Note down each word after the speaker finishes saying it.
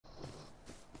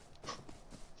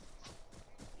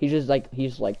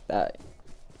he's like that.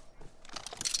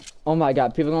 Oh my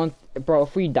god, people going, bro,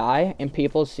 if we die and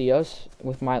people see us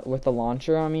with the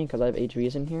launcher on me, because I have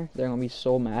HVs in here, they're gonna be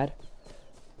so mad.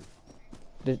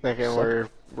 Thinking we're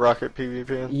rocket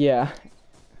PvP. Yeah.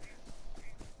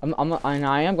 I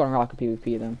am gonna rocket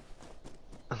PvP them.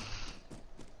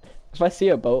 If I see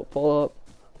a boat pull up.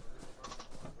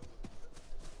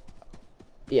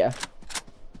 Yeah.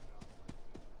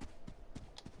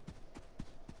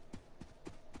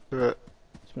 But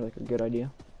Seems like a good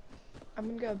idea. I'm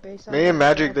gonna go base. me and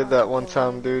Magic did that one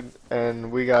time, dude,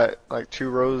 and we got like 2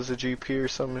 rows of GP or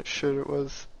some shit it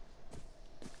was.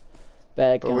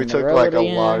 Back But on we the took road like a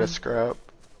again. lot of scrap.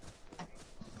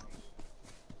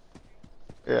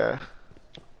 Yeah.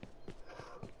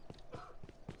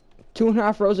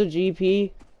 2.5 rows of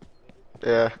GP.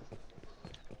 Yeah.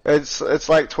 It's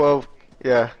like 12.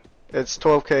 Yeah. It's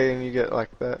 12k and you get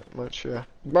like that much. Yeah.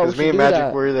 Bro, Because me and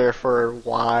Magic were there for a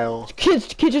while. Kids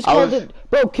just called it.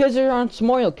 Bro, kids are on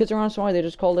Smoil. Kids are on Smoil. They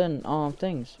just called in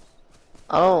things.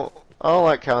 I don't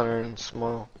like countering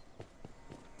Smoil.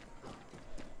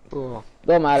 Cool.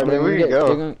 Don't matter. I mean, we can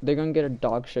go. They're gonna get a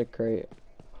dog shit crate. I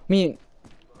mean,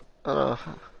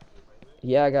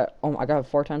 yeah, I got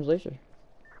 4 times laser.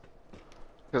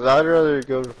 Because I'd rather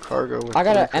go to cargo with I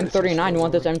got an M39. You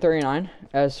want this M39?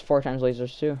 As 4 times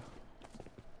lasers too.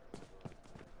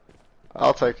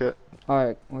 I'll take it.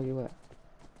 Alright, where you at?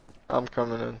 I'm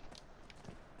coming in.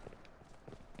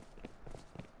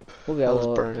 We'll be I was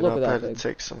able burning look up. at I that had big. to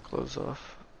take some clothes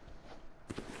off.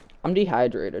 I'm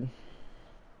dehydrated.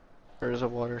 There's a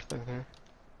water thing here.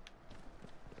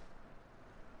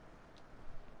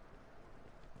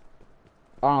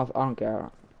 I don't care.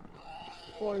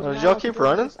 Did y'all keep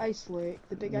running? Ice lake,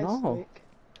 the big ice No. lake.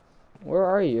 Where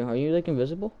are you? Are you like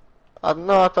invisible?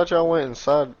 No, I thought y'all went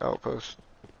inside outpost.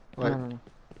 Like, No.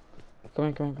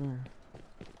 Come here.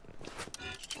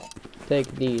 Take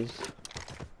these.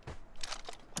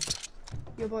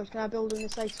 Yo boys, can I build in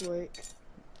this ice lake?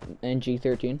 And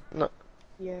G13.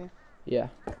 Yeah. Yeah.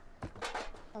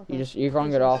 Okay. You're gonna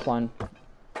get offline.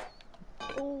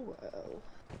 Oh well.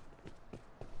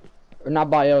 Or not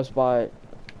by us, by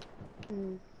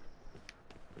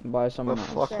someone what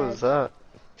the else. fuck was that?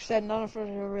 Said none of us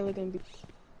are really gonna be.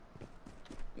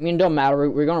 I mean, it don't matter.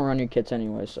 We're gonna run your kits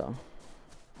anyway, so.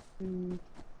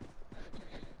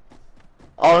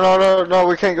 Oh no,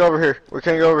 we can't go over here. We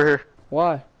can't go over here.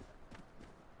 Why?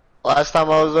 Last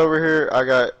time I was over here, I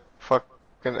got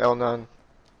fucking L9.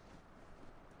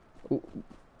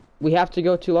 We have to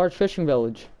go to large fishing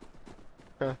village.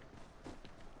 Okay.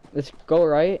 Let's go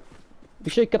right. We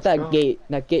should get that go. gate.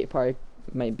 That gate probably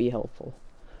might be helpful.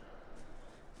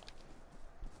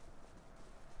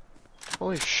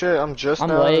 Holy shit, I'm I'm now in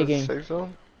the lagging. safe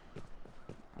zone?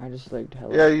 I just lagged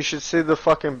hell. Yeah, you should see the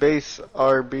fucking base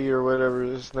RB or whatever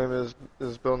his name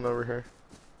is building over here.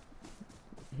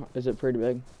 Is it pretty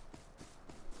big?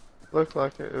 Looked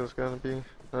like it was gonna be. And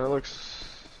it looks.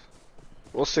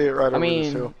 We'll see it right over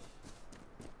this hill.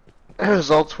 It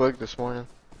was all twig this morning.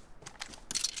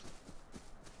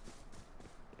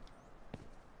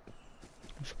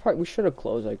 We should have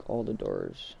closed like all the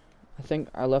doors. I think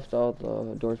I left all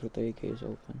the doors with the AKs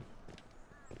open.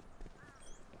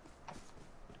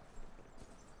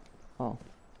 Oh.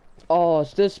 Oh,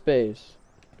 it's this base.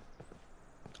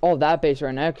 Oh, that base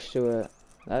right next to it.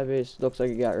 That base looks like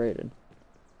it got raided.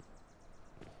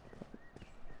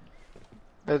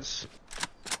 It's.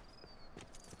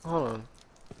 Hold on.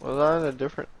 Was I in a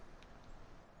different?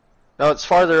 No, it's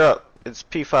farther up. It's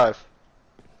P5.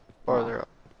 Farther up.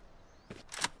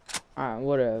 Alright,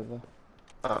 whatever.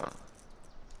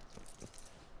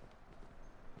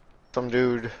 Some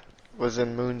dude was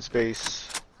in Moon's base.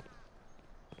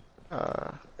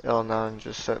 L9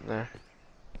 just sitting there.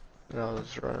 And I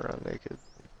was running around naked.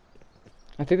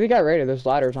 I think they got raided. There's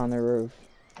ladders on their roof.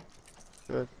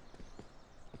 Good.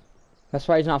 That's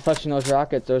why he's not flushing those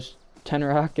rockets. Those 10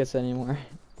 rockets anymore.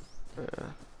 Yeah.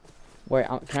 Wait,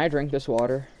 can I drink this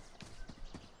water?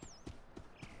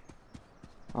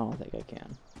 I don't think I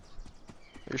can.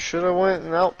 You should have went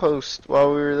an outpost while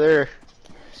we were there.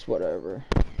 It's whatever.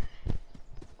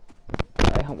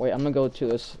 Wait, I'm gonna go to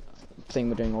this thing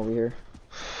we're doing over here.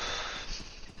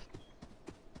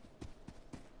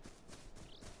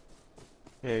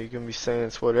 Yeah, you're gonna be saying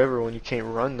it's whatever when you can't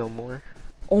run no more.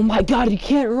 Oh my god, you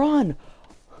can't run!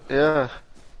 Yeah.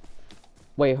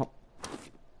 Wait,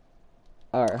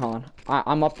 alright, hold on.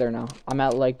 I'm up there now. I'm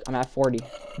at 40.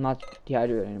 I'm not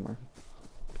dehydrated anymore.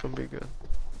 It's gonna be good.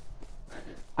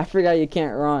 I forgot you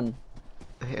can't run.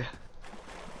 Yeah.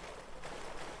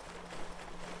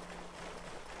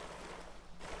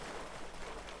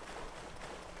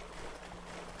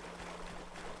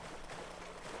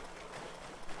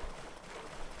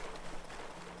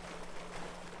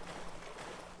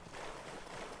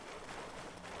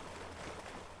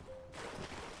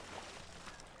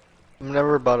 I've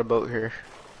never bought a boat here.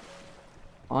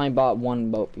 I only bought one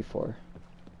boat before.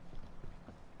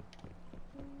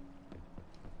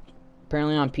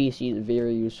 Apparently on PC it's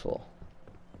very useful.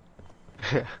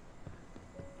 Yeah.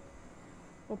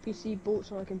 Or PC boats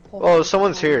so I can pop. Oh, into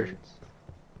someone's here. islands.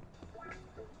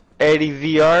 80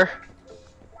 VR.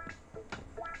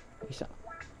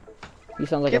 He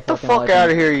sounds like Get a the fucking fuck legend. out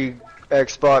of here, you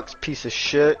Xbox piece of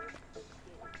shit.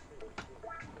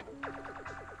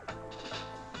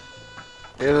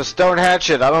 There's a stone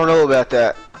hatchet. I don't know about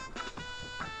that.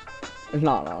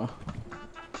 No.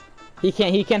 He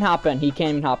can't hop in. He can't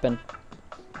even hop in.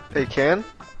 They can?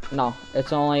 No,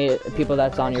 it's only people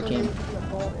that's on your team.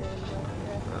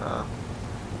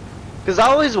 Because I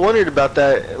always wondered about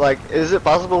that. Like, is it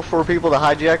possible for people to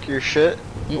hijack your shit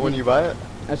when you buy it?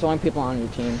 It's only people on your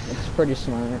team. It's pretty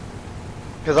smart.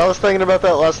 Because I was thinking about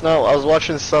that last night. I was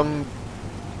watching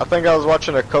I think I was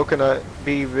watching a Coconut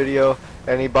Bee video,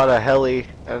 and he bought a heli,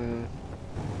 and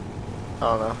I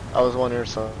don't know. I was wondering if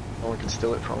someone could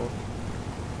steal it from him.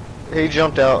 He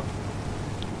jumped out.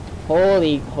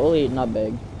 Holy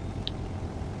nutbag.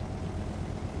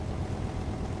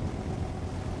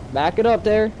 Back it up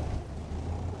there.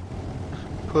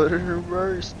 Put it in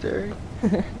reverse, Terry.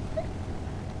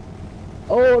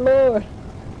 Oh lord.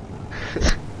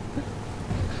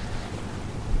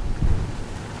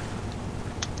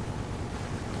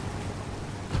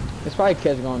 There's probably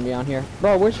kids going to be on here.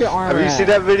 Bro, where's your armor Have you at? seen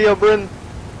that video, Bryn?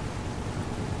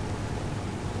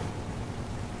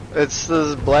 It's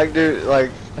this black dude,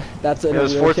 like, That's it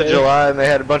was 4th of July, and they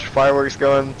had a bunch of fireworks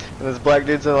going, and this black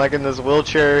dude's in this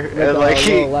wheelchair, With and like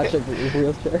electric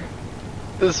wheelchair.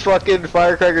 this fucking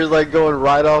firecracker's like going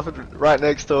right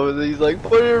next to him, and he's like,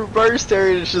 put it in reverse,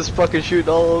 Terry, and it's just fucking shooting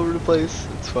all over the place.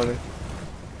 It's funny.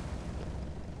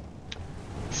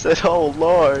 Said, oh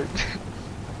lord.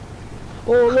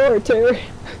 Oh lord, Terry.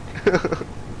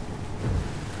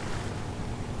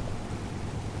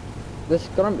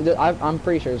 I'm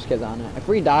pretty sure there's kids on it. If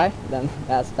we die, then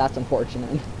that's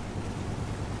unfortunate.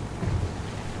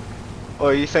 Oh,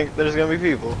 you think there's gonna be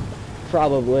people?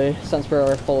 Probably, since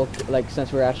we're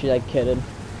since we're actually like kidded.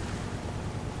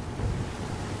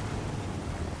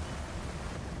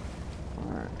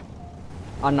 Alright.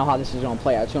 I don't know how this is gonna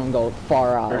play out. It's gonna go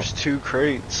far out. There's 2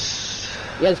 crates.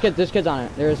 Yeah, there's kids on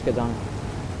it. There is kids on it.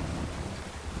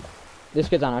 There's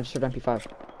kids on it. I just heard MP5.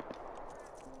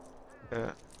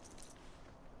 Yeah.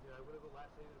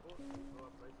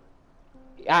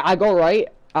 I go right.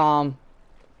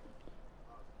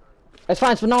 It's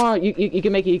fine. So no, you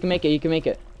can make it. You can make it. You can make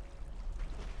it.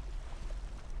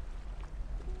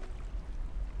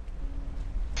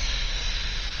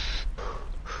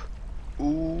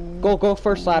 Ooh. Go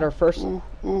first ladder first. Ooh.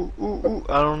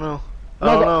 I don't know. I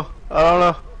No, don't go- know. I don't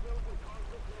know.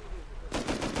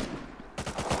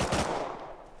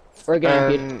 We're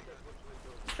getting beat.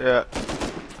 Yeah.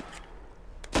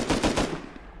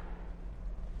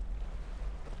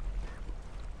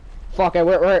 Fuck it.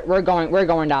 We're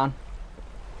going down.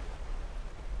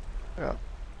 Yeah.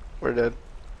 We're dead.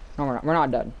 No, we're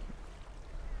not dead.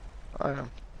 I am.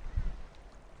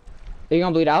 Are you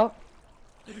gonna bleed out?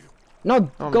 No,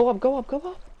 Um. go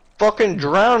up. Fucking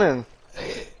drowning.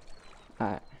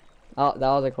 Alright. Oh, that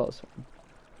was a close one.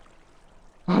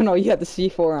 Oh no, you had the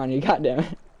C4 on you,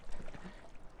 goddammit.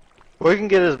 We can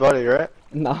get his buddy, right?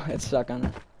 No, it's stuck on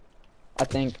it. I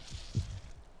think.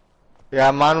 Yeah,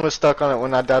 mine was stuck on it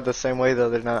when I died the same way the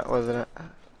other night, wasn't it?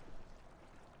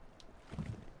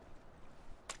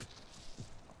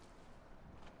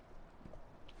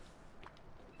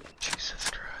 Jesus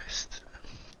Christ.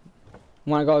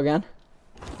 Wanna go again?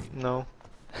 No.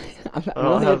 I'm, I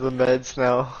don't have the meds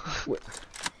now.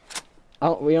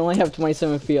 we only have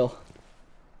 27 fuel.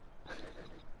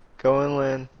 Go and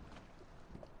land.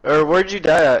 Or where'd you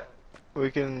die at?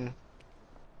 We can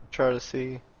try to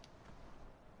see.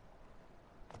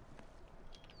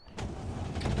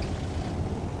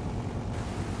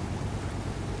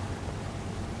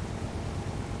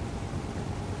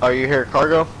 Are you here,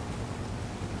 cargo?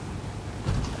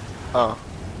 Oh.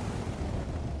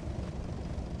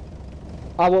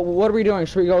 What are we doing?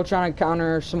 Should we go try to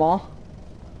counter small?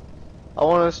 I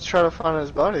want us to try to find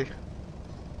his body.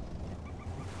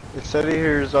 He said he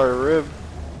hears our rib.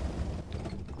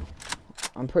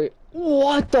 I'm pretty.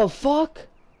 What the fuck?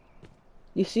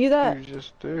 You see that? You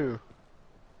just do.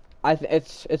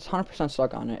 It's 100%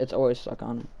 stuck on it. It's always stuck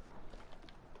on it.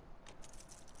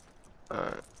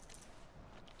 Alright.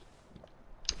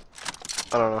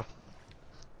 I don't know.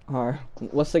 Alright.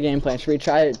 What's the game plan? Should we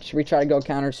try to go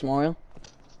counter small?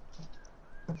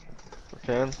 We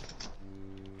can.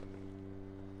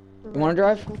 You wanna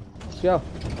drive? Let's go.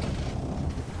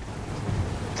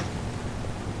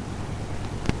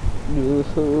 Dude.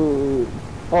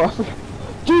 Oh, I forgot.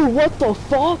 Dude, what the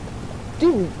fuck?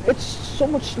 Dude, it's so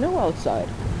much snow outside.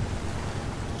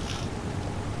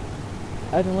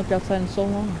 I haven't looked outside in so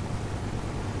long.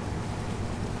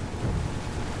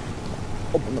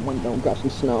 Open the window and grab some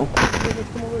snow.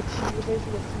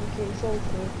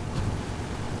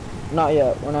 Not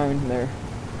yet, we're not even there.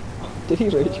 Did he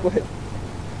rage quit?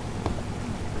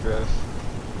 Yes.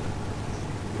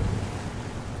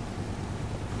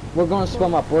 We're gonna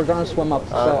swim up,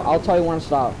 so I'll tell you when to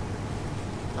stop.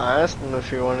 I asked him if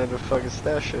he wanted to fucking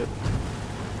stash it.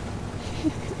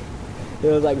 He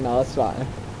was like, no, it's fine.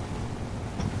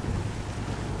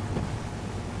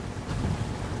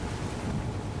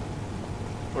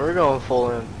 We're going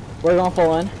full in. We're going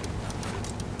full in.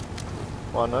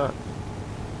 Why not?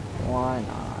 Why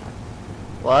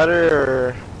not? Ladder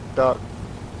or duck?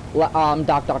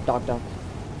 Doc.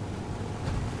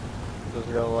 Does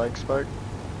it got a leg spike?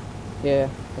 Yeah,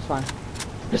 that's fine.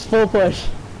 Just full push.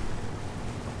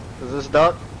 Is this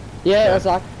duck? Yeah, Yeah. that's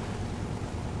Doc.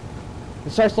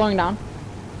 Start slowing down.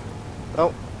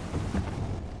 Oh.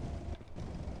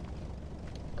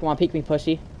 Come on, peek me,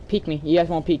 pussy. Peek me. You guys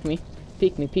won't peek me.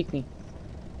 Peek me.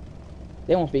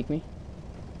 They won't peek me.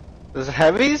 Is it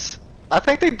heavies? I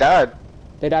think they died.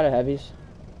 They died of heavies.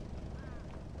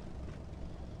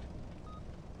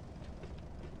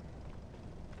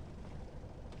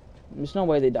 There's no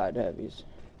way they died of heavies.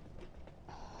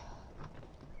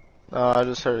 No, I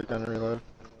just heard a gun reload.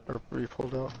 Or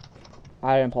re-pulled out.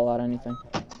 I didn't pull out anything.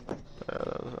 Yeah,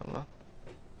 that was enough.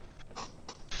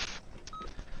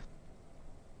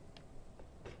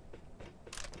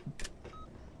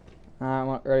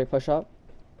 Alright, ready to push up?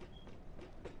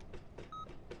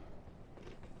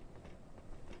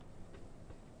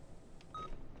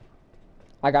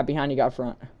 I got behind, you got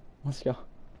front. Let's go.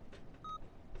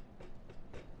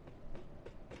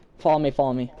 Follow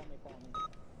me.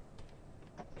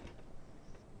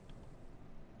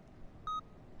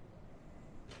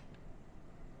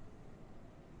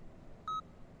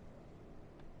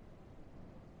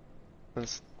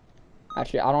 It's,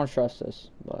 Actually, I don't trust this,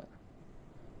 but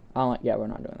I don't like. Yeah, we're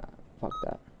not doing that. Fuck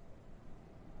that.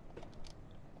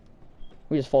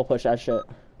 We just full push that shit.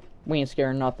 We ain't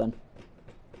scaring nothing.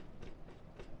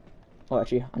 Oh,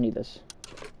 actually, I need this.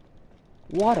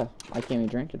 Water. I can't even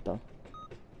drink it though.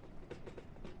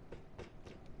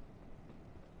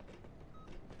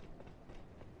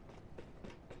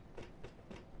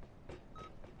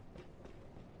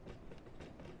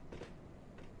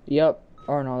 Yep.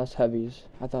 Oh no, that's heavies.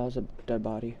 I thought it was a dead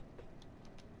body.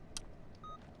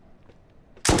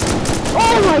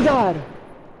 Oh my god!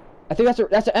 I think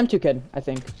that's an M2 kid, I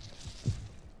think.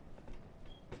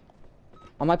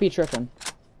 I might be tripping.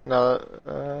 no,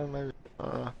 maybe.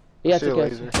 Yeah, I it's see a a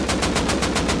kid. laser.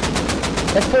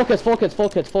 It's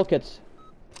full kits.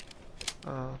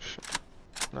 Oh shit.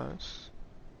 Nice.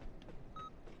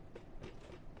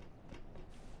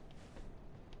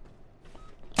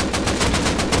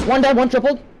 One dead, one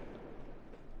tripled.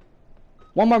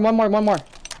 One more.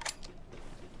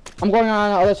 I'm going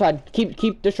on the other side.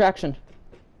 Keep distraction.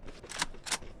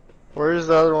 Where's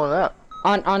the other one at?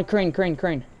 On crane.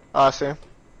 Oh, I see him.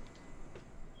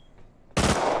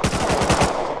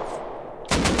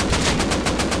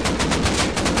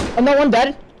 Another one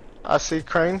dead. I see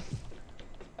Crane.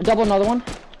 Double another one.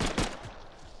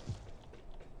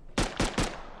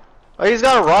 Oh, he's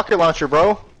got a rocket launcher,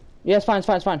 bro. Yeah, it's fine.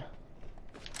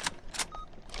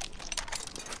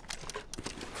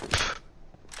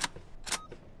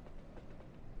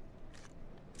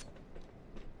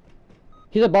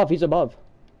 He's above.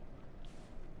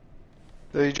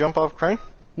 Did he jump off Crane?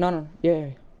 No.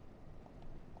 Yeah.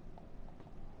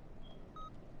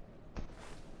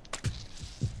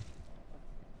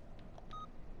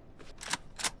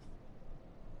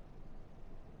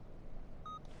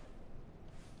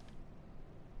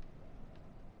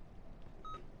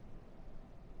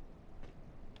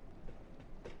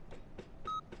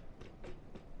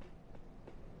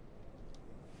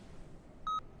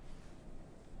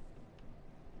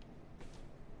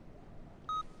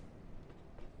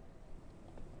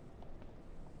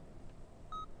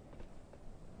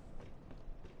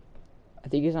 I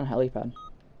think he's on helipad.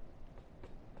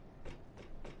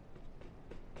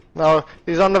 No,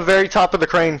 he's on the very top of the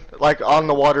crane, like on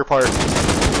the water part.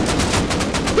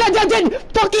 Dead!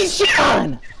 Fucking shit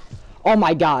on! Oh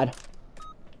my god.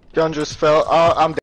 Gun just fell. I'm dead.